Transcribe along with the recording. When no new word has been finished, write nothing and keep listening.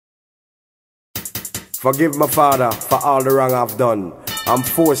Forgive my father for all the wrong I've done. I'm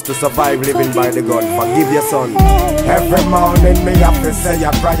forced to survive living by the gun. Forgive your son. Every morning me have to say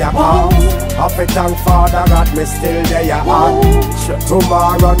a prayer. Have to thank Father God me still there.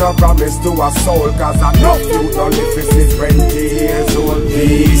 Tomorrow no promise to a soul, cause I know you don't live is 20 years old.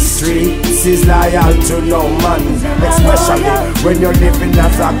 These streets is loyal to no man, especially when you're living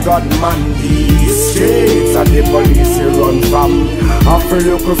as a godman. These streets are the police you run from. Have to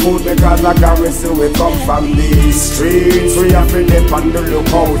look for food because I garrison we come from. These streets we have to depend on the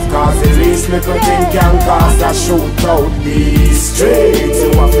lookout, cause the least little thing can cause a shootout. These streets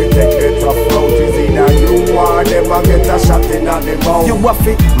you have to take it off road. Is either you or them or get a shot in the mouth. You have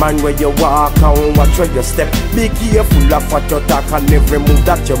to man where you walk and watch where you step. Be careful of what you talk and every move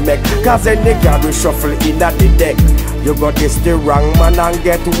that you make, cause any can reshuffle in at the deck. You got this the wrong man and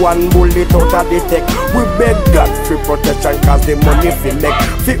get one bullet out of the tech. We beg God for protection cause the money fi make.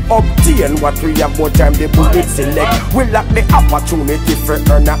 Fi obtain what we have more time the bullet select. We lack the opportunity for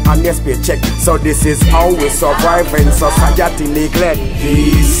earn a honest paycheck. So this is how we survive in society neglect.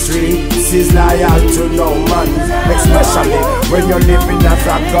 These streets is loyal to no man, especially when you're living as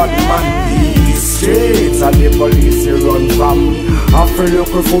a godman. These streets are the police you run from. Have to look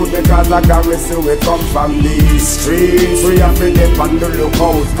for food because I garrison we come from. These streets we have to depend on the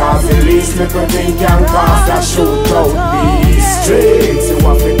lookout, cause the least little thing can cause a shootout. These streets you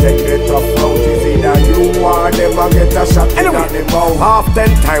have to take the tough road. Is either you or them or get a shot in the mouth.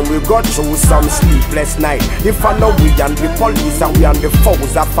 Oftentimes we go through some sleepless night. If I know we and the police and we and the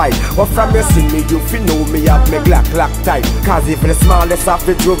foes a fight, but from you see me you feel know me have me glock tight. Cause if the smallest of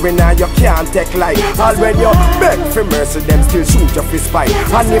the juvenile you can't take life. All when you beg for mercy them still shoot your fist fight.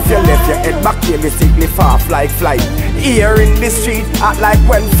 And if you left your head back here you simply far like flight. Here in the street act like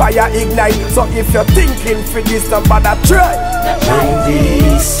when fire ignite. So if you're thinking for this somebody try. In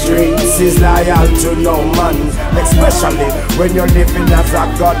these streets is loyal to no man, especially when you're living as a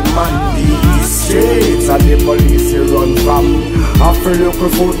godman. These streets are the police you run from. Have to look for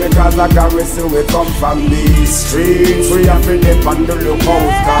food because I garrison we come from. These streets we have to depend on the lookout,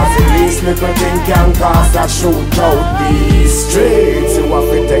 cause the least little thing can cause a shootout. These streets you have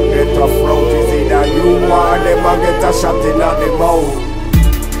to take the tough road. Is either you or them or get a shot in the mouth.